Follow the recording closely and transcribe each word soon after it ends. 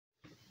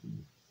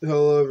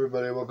Hello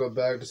everybody, welcome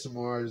back to some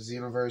more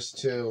Xenoverse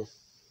 2.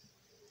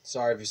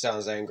 Sorry if he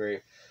sounds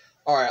angry.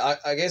 Alright,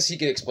 I guess he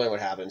can explain what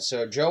happened.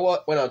 So Joe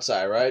went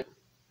outside, right?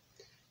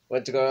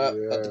 Went to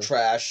go at the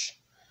trash.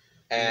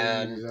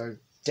 And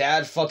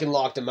Dad fucking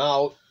locked him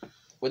out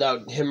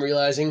without him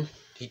realizing.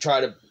 He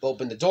tried to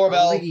open the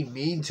doorbell. I don't think he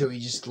mean to, he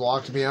just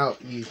locked me out.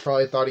 He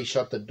probably thought he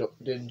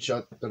didn't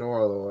shut the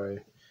door all the way.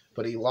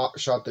 But he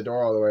shut the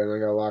door all the way and I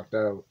got locked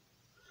out.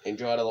 And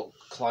Joe had to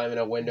climb in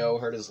a window,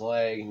 hurt his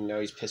leg, and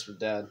now he's pissed with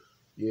Dad.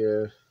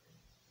 Yeah.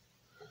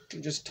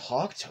 Dude, just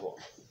talk to him.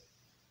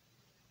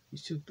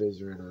 He's too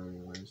busy right now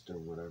anyway. He's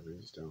doing whatever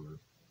he's doing.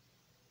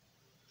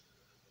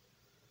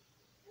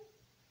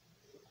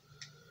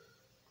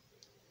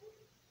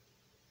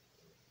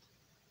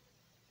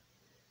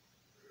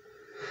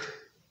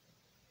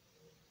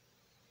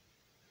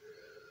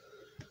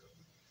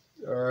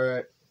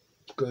 Alright,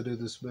 let's go do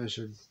this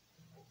mission.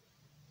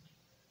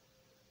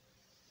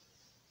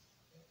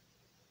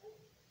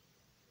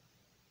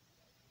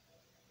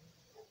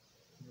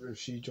 If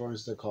she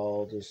joins the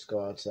call, just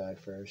go outside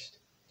first.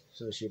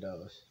 So she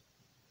knows.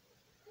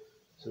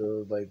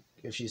 So, like,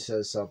 if she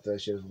says something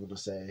she doesn't want to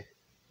say.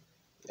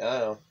 I don't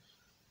know.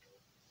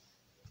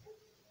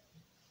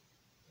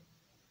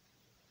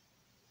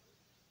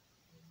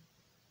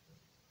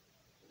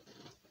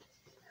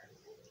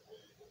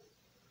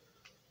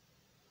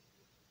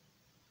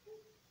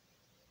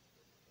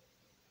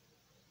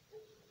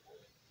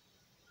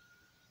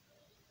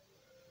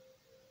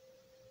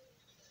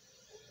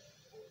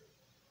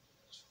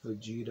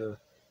 Vegeta.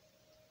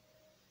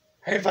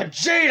 Hey,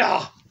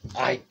 Vegeta!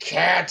 I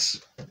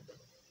can't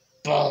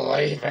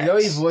believe it. You know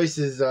he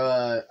voices,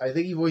 I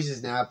think he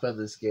voices Nappa in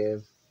this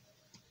game.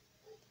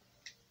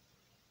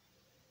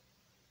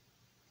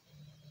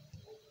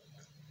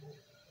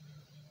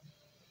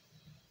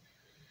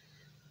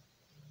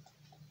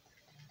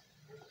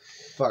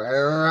 Fuck, I don't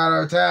remember how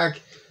to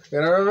attack! I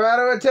don't remember how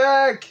to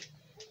attack!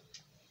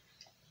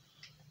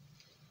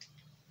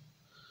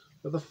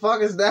 What the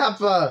fuck is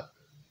Nappa?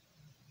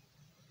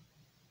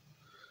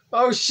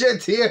 Oh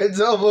shit,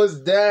 Tien's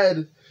almost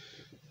dead.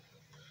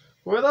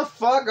 Where the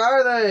fuck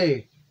are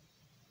they?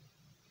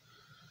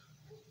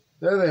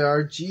 There they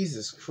are.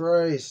 Jesus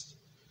Christ.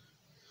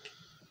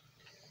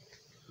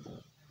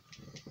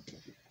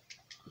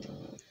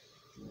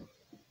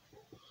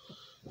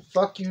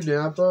 Fuck you,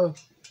 Nappa.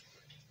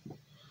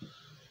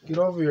 Get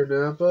over here,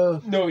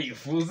 Nappa. No, you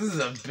fools. This is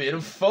a bit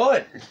of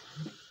fun.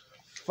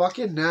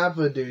 Fucking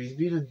Nappa, dude. He's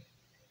being a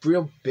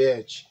real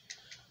bitch.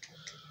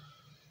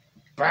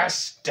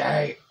 Best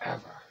day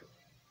ever.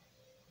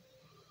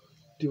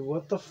 Dude,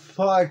 what the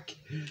fuck?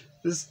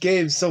 This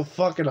game's so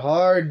fucking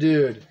hard,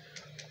 dude.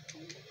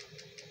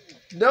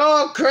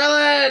 No,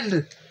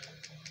 Krillin!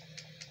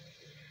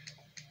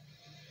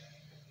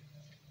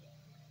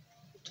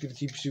 It's gonna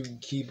keep shooting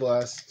key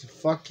blasts.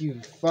 Fuck you,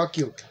 fuck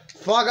you.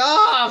 Fuck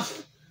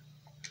off!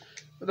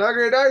 Now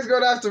he's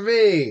going after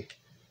me.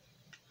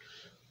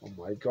 Oh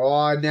my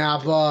god,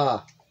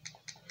 Nappa.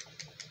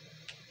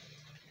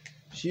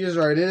 She is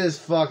right, it is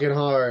fucking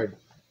hard.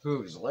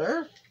 Who's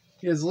Lair?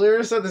 Yes,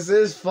 Lyra said this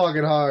is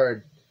fucking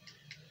hard.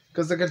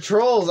 Because the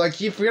controls, I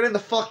keep forgetting the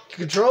fucking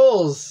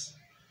controls.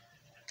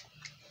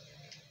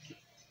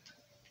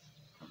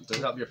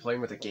 Doesn't help you're playing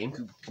with a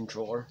GameCube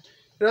controller.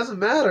 It doesn't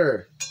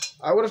matter.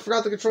 I would have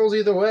forgot the controls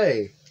either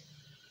way.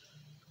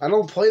 I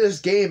don't play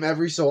this game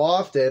every so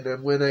often,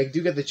 and when I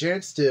do get the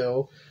chance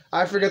to,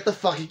 I forget the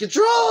fucking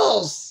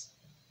controls!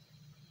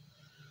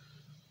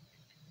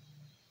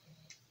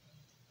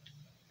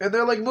 And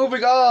they're like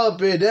moving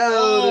up and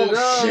down and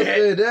up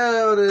and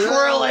down and up.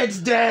 Krillin's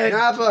dead!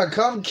 Nappa,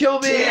 come kill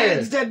me!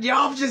 Tien's dead!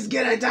 Y'all just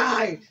gonna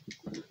die!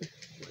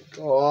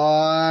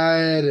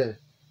 God.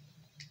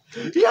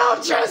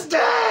 Y'all just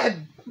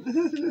dead!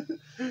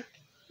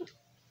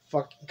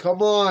 Fuck,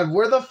 come on.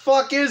 Where the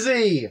fuck is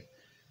he?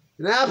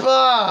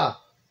 Nappa!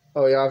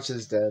 Oh,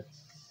 Yamcha's dead.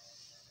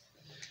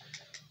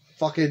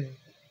 Fucking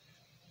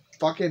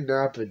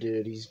Nappa,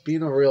 dude. He's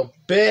being a real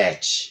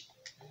bitch.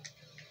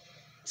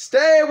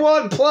 Stay in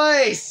one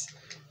place!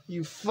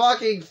 You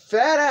fucking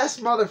fat-ass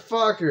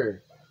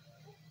motherfucker.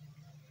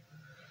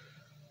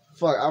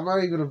 Fuck, I'm not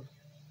even gonna...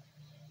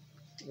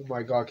 Oh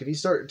my god, can he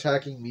start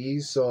attacking me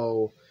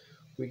so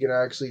we can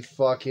actually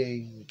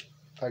fucking...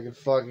 I can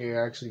fucking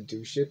actually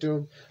do shit to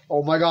him?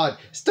 Oh my god,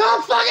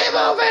 stop fucking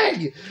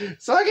moving!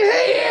 So I can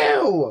hit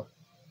you!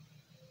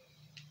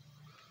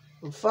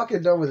 I'm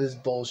fucking done with this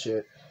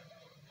bullshit.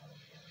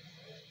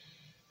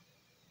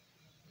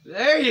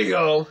 There you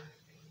go!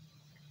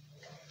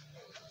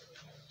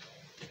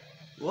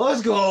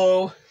 Let's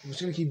go! I'm just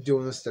gonna keep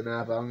doing this to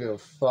Nappa. I don't give a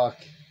fuck.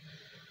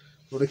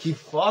 I'm gonna keep...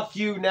 Fuck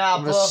you, Nappa!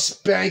 I'm gonna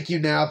spank you,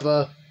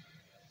 Nappa.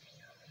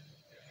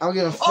 I don't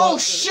give a fuck. Oh,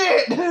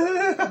 shit!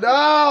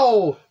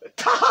 No!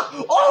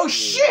 Oh,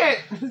 shit!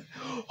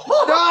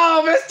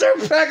 No, Mr.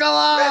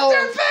 Piccolo!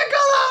 Mr.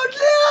 Piccolo,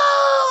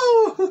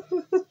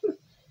 no!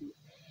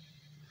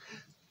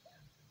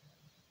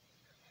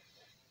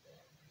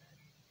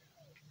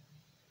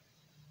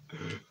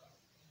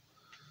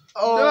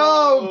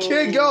 Oh, no,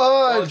 Kid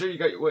Gohan! Roger, you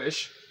got your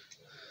wish.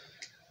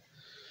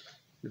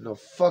 No,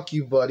 fuck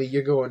you, buddy.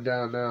 You're going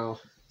down now.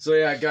 So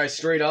yeah, guys,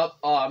 straight up,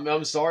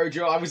 I'm sorry,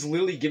 Joe. I was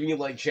literally giving you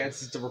like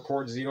chances to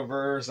record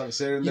Xenoverse. I'm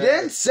sitting there. You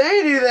didn't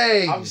say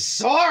anything. I'm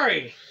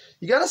sorry.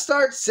 You gotta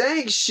start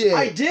saying shit.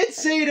 I did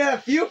say it at a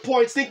few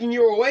points, thinking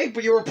you were awake,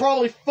 but you were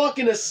probably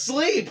fucking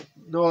asleep.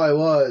 No, I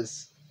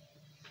was.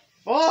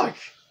 Fuck.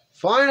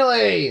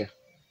 Finally.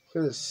 Look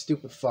at this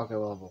stupid fucking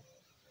level.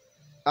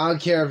 I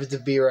don't care if it's a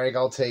B rank.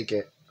 I'll take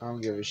it. I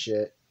don't give a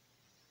shit.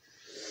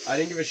 I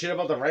didn't give a shit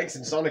about the ranks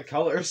in Sonic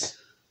Colors.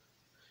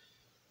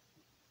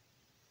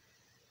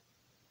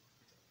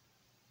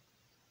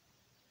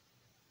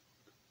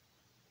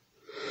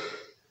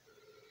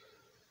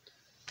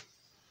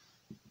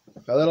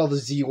 I let all the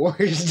Z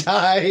Warriors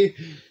die.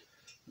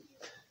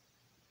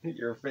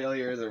 You're a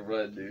failure as a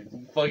friend, dude.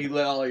 You fucking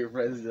let all your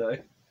friends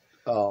die.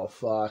 Oh,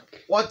 fuck.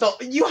 What the?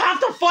 You have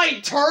to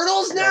fight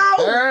turtles now?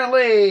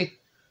 Apparently.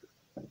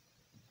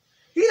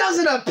 He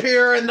doesn't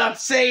appear in the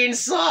Saiyan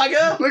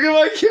Saga. Look at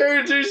my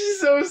character.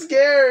 She's so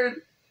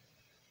scared.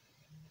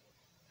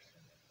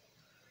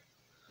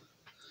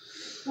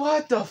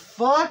 What the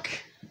fuck?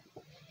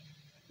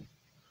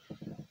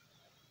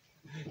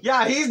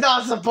 Yeah, he's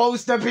not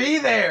supposed to be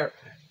there.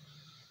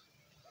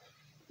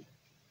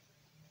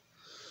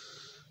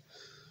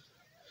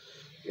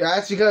 Yeah,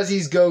 that's because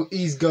he's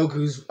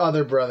Goku's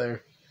other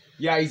brother.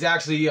 Yeah, he's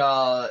actually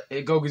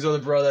Goku's other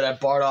brother that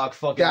Bardock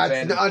fucking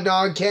That's a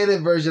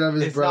non-canon version of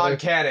his brother.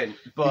 It's non-canon,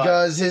 but...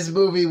 Because his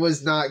movie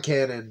was not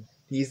canon.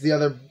 He's the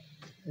other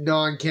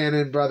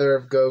non-canon brother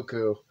of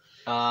Goku.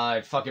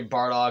 Fucking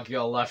Bardock,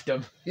 left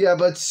him. Yeah,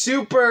 but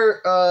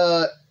Super's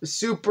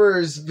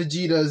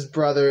Vegeta's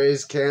brother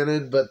is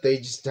canon, but they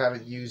just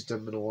haven't used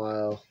him in a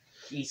while.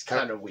 He's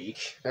kind of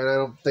weak. And I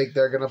don't think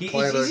they're going to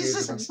plan on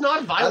using him. It's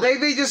not violent. I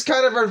think they just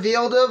kind of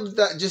revealed him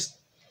that just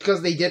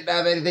because they didn't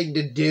have anything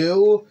to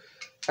do.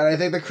 And I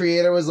think the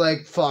creator was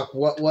like, fuck,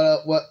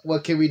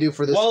 what can we do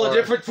for this Well, arc?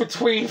 the difference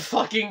between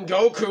fucking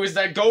Goku is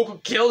that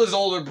Goku killed his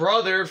older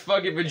brother,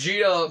 fucking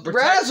Vegeta.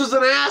 Raditz was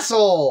an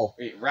asshole!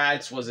 Wait,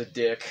 Raditz was a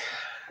dick.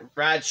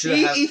 Raditz should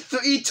have...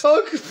 He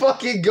took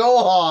fucking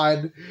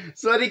Gohan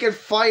so that he could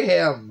fight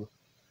him.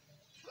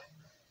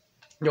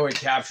 No, he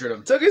captured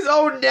him. Took his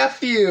own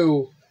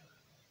nephew.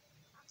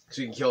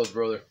 So he can kill his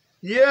brother.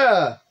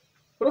 Yeah.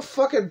 What a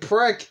fucking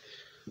prick.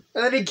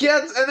 And then he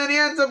ends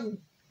up...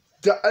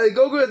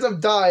 Goku ends up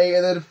dying,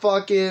 and then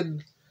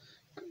fucking...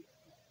 You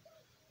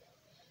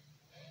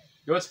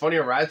know what's funny?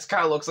 Raditz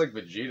kind of looks like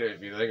Vegeta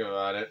if you think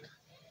about it.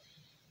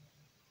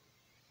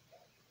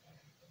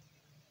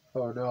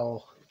 Oh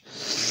no.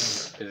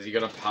 Is he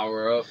gonna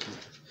power up?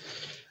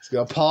 He's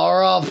gonna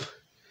power up.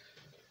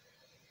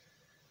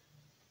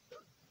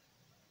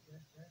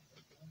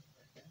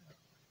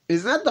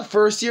 Isn't that the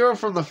first hero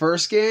from the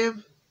first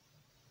game?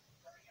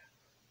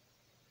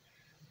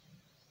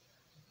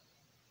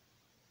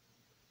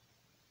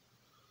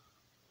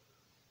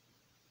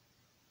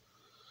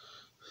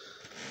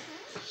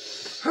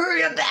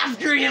 Hurry up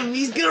after him!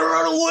 He's gonna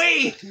run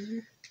away!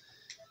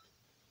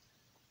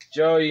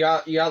 Joe, you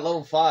got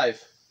level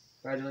 5.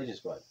 Congratulations,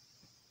 bud.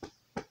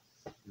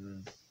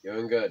 You're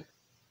doing good.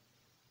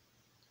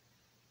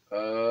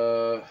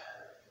 I'm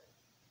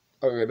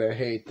gonna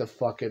hate the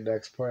fucking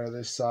next part of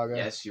this saga.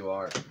 Yes, you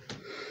are.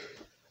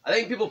 I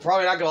think people are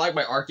probably not gonna like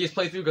my Arceus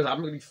playthrough because I'm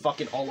gonna be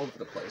fucking all over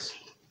the place.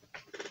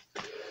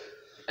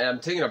 And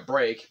I'm taking a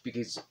break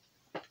because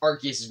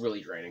Arceus is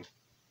really draining.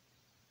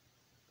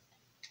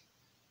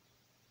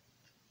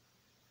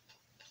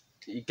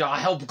 You gotta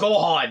help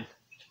Gohan!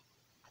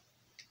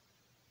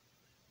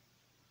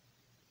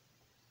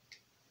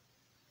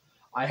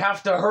 I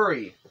have to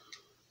hurry.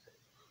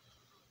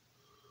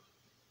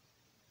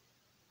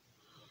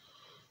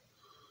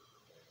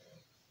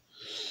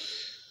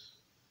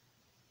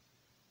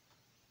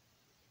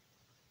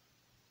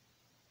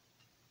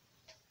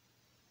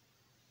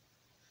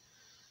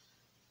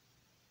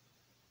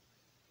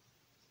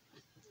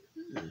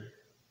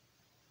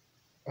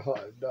 Oh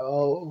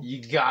no.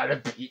 You gotta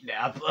beat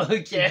Nappa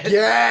again.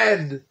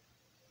 Again!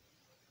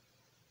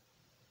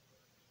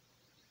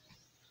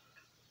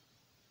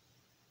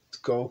 It's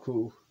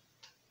Goku.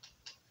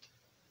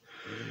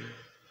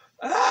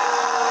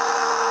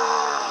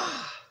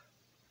 Ah!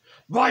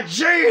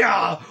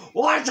 Vegeta!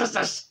 What does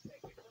this...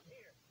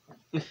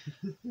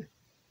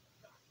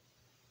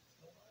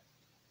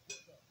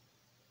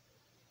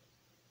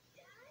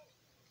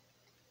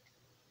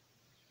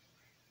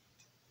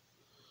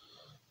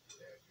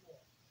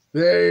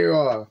 There you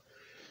are.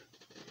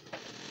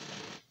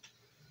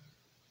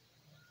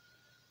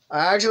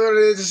 I actually learned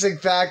an interesting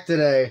fact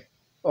today.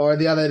 Or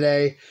the other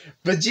day.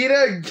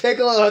 Vegeta and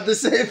Piccolo have the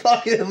same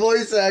fucking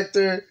voice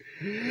actor.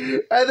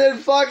 And then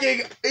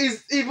fucking...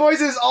 he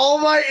voices All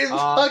Might and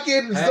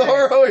fucking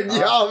Zoro and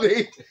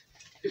Yami.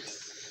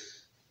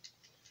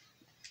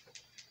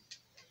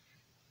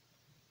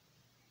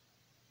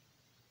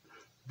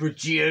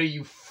 Vegeta,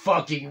 you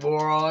fucking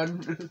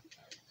moron.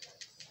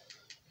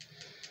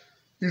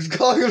 He's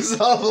calling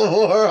himself a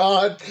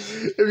moron,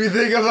 if you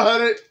think about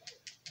it.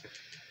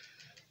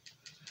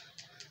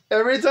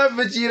 Every time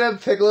Vegeta and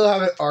Piccolo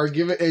have an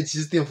argument, it's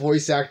just the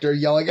voice actor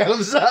yelling at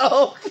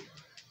himself.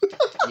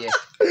 Yeah.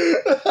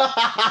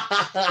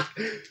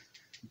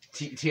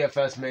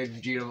 TFS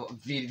made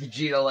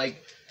Vegeta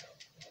like...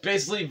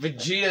 Basically,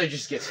 Vegeta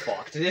just gets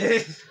fucked.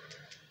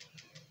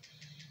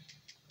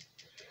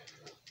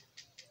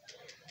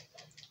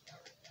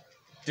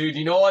 Dude,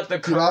 you know what? The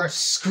current... Dude, I'm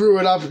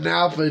screwing up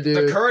Nappa, dude.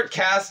 The current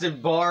cast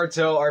in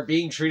Boruto are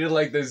being treated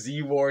like the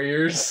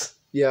Z-Warriors.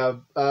 Yeah,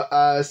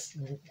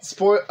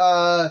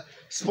 spoilers,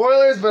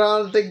 but I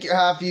don't think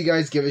half of you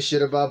guys give a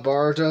shit about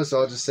Boruto, so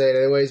I'll just say it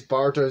anyways.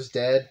 Boruto's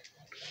dead.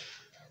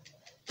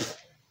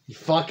 He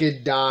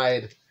fucking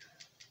died.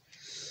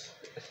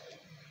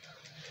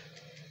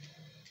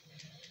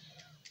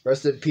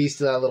 Rest in peace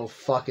to that little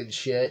fucking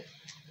shit.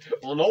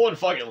 Well, no one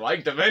fucking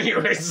liked him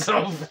anyway,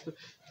 so...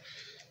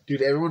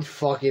 Dude, everyone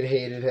fucking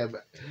hated him.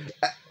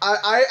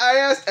 I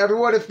asked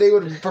everyone if they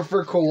would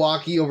prefer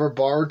Kawaki over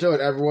Boruto,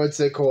 and everyone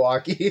said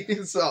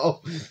Kawaki,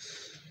 so...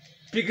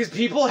 Because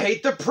people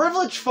hate the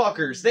privileged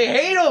fuckers. They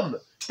hate him.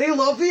 They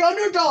love the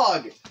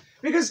underdog.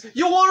 Because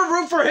you want to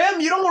root for him.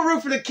 You don't want to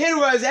root for the kid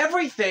who has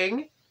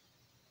everything.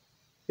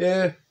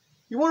 Yeah.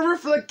 You want to root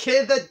for the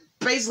kid that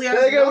basically has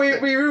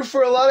nothing. We root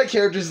for a lot of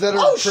characters that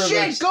are privileged. Oh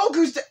shit,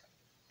 Goku's...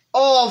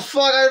 Oh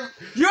fuck,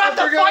 You have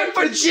to fight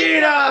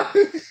Vegeta!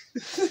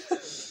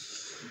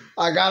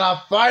 I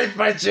gotta fight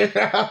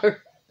Vegeta!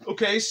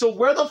 Okay, so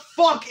where the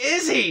fuck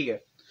is he?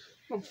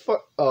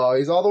 Oh,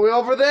 he's all the way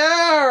over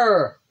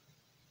there!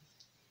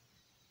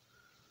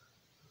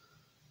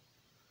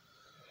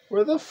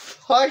 Where the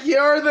fuck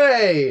are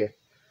they?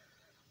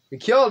 We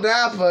killed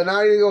Nappa,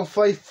 now you go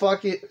fight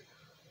fucking...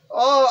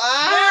 Oh,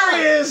 ow!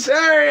 There he is!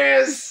 There he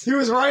is! He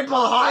was right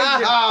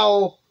behind you!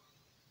 Ow!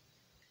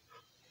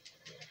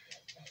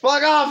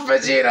 Fuck off,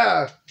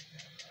 Vegeta!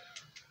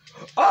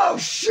 Oh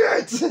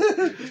shit!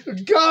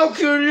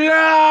 Goku,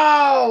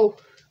 no!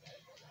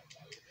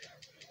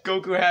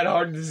 Goku had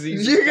heart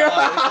disease.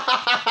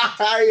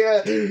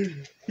 Yeah.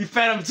 He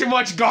fed him too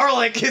much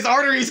garlic. His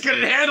arteries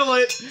couldn't handle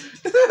it.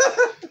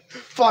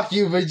 Fuck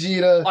you,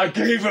 Vegeta. I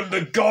gave him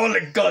the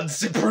garlic gun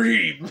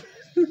supreme.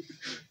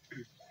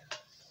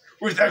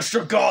 With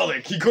extra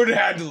garlic. He couldn't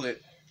handle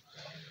it.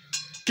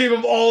 Gave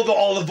him all the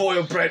Olive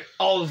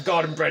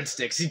Garden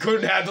breadsticks. He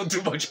couldn't handle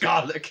too much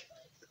garlic.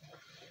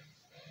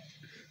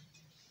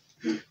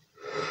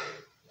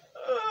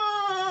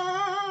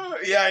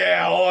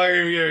 Yeah. Oh,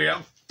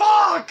 yeah.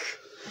 Fuck!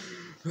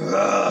 And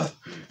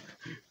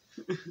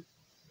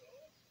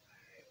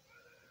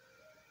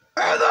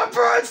the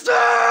breadsticks!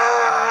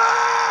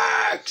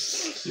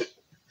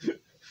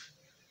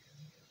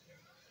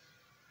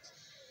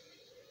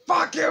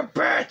 Fuck you,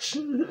 bitch!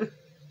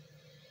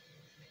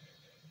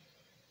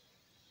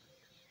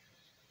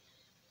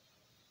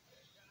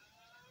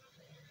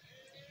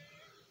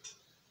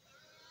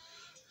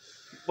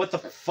 What the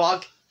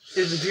fuck?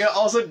 Is Vegeta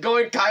also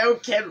going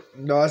Kaioken?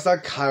 No, it's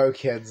not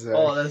Kaioken's there.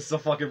 Oh, that's the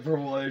fucking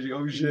purple energy.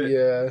 Oh shit.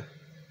 Yeah.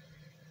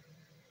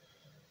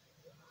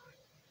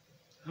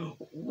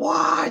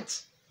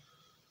 What?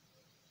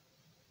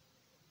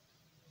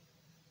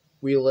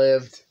 We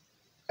lived.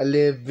 I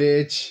live,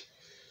 bitch.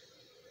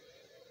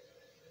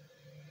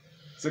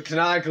 So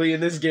canonically, in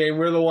this game,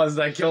 we're the ones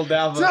that killed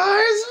Nappa.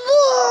 Times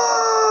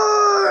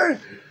 4!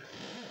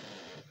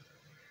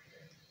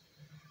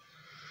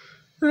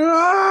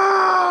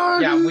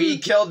 Yeah, we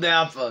killed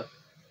Nappa.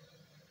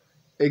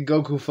 And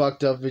Goku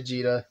fucked up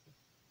Vegeta.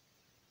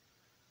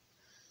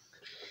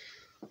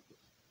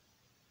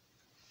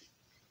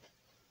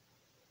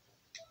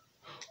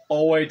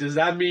 Oh wait, does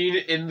that mean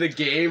in the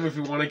game, if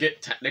we want to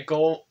get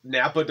technical,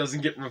 Nappa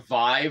doesn't get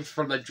revived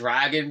from the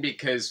dragon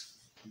because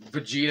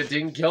Vegeta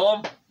didn't kill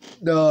him?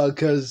 No,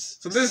 because...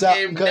 So this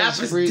game,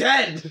 Nappa's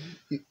dead!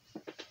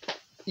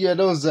 Yeah,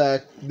 no,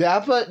 Zach.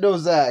 No,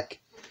 Zach.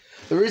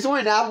 The reason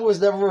why Nappa was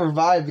never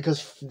revived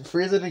because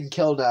Frieza didn't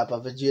kill Nappa.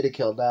 Vegeta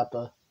killed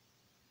Nappa.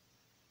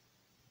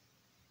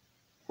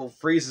 Well,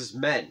 Frieza's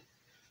men.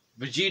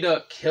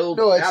 Vegeta killed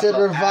No, it Nappa said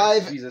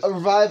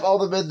revive all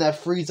the men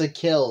that Frieza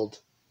killed.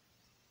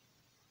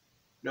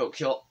 No,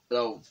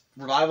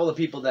 revive all the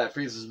people that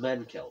Frieza's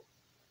men killed.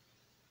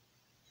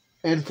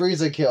 And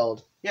Frieza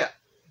killed. Yeah.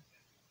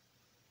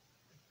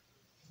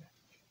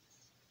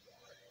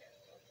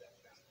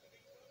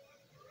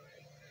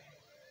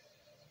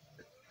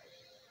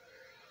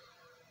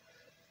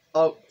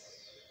 Oh.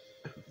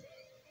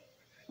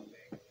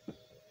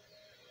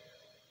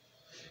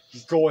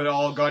 He's going,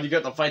 oh god, you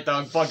got to fight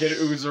the fucking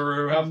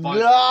Uzuru. Have fun.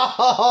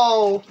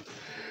 No!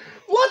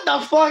 What the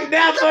fuck,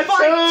 Nappa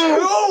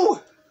 2?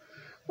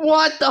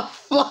 What the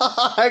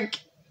fuck?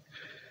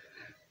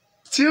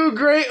 2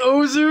 great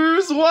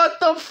Uzurus? What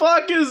the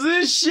fuck is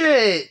this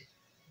shit?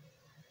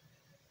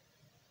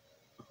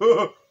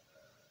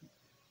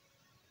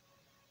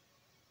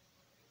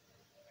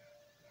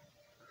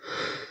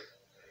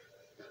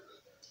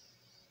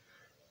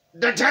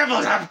 The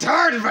tables have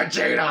turned,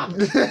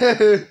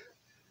 Vegeta!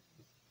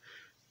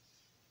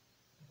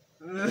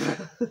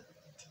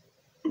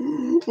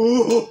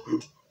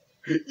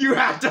 You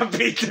have to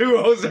beat through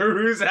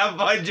Ozaru's. Have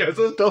fun,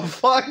 Joseph. The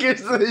fuck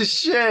is this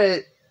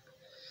shit?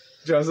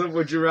 Joseph,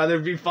 would you rather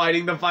be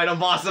fighting the final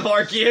boss of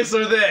Arceus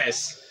or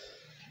this?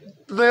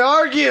 The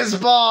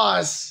Arceus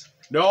boss!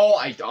 No,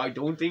 I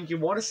don't think you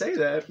want to say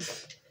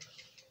that.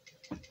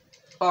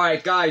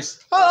 Alright,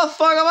 guys. How the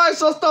fuck am I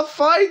supposed to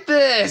fight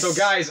this? So,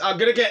 guys, I'm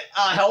gonna get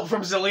help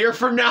from Zalir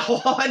from now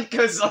on,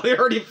 because Zalir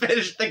already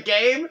finished the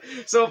game.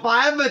 So, if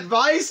I have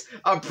advice,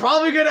 I'm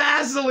probably gonna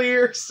ask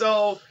Zalir,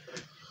 so...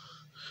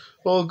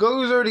 Well,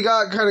 Goku's already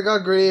got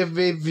great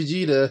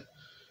Vegeta.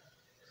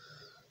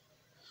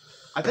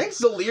 I think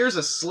Zalir's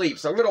asleep,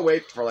 so I'm gonna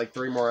wait for like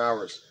 3 more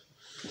hours.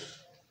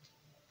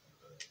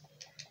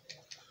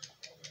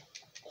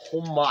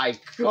 Oh my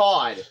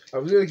god.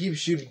 I'm gonna keep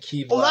shooting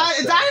key Oh,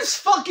 that is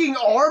fucking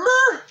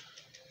armor?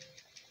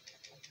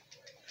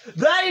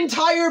 That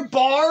entire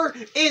bar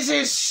is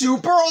his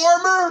super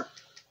armor?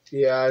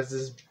 Yeah, it's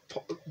his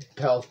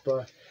health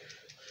bar.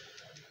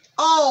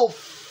 Oh,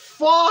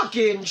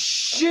 fucking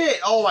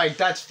shit. Oh my,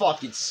 that's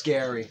fucking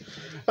scary.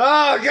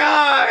 Oh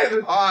god!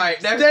 Alright,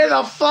 stay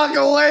the fuck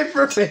away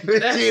from me, Vegeta!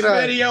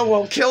 Next video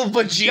will kill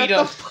Vegeta. Get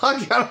the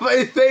fuck out of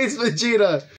my face, Vegeta!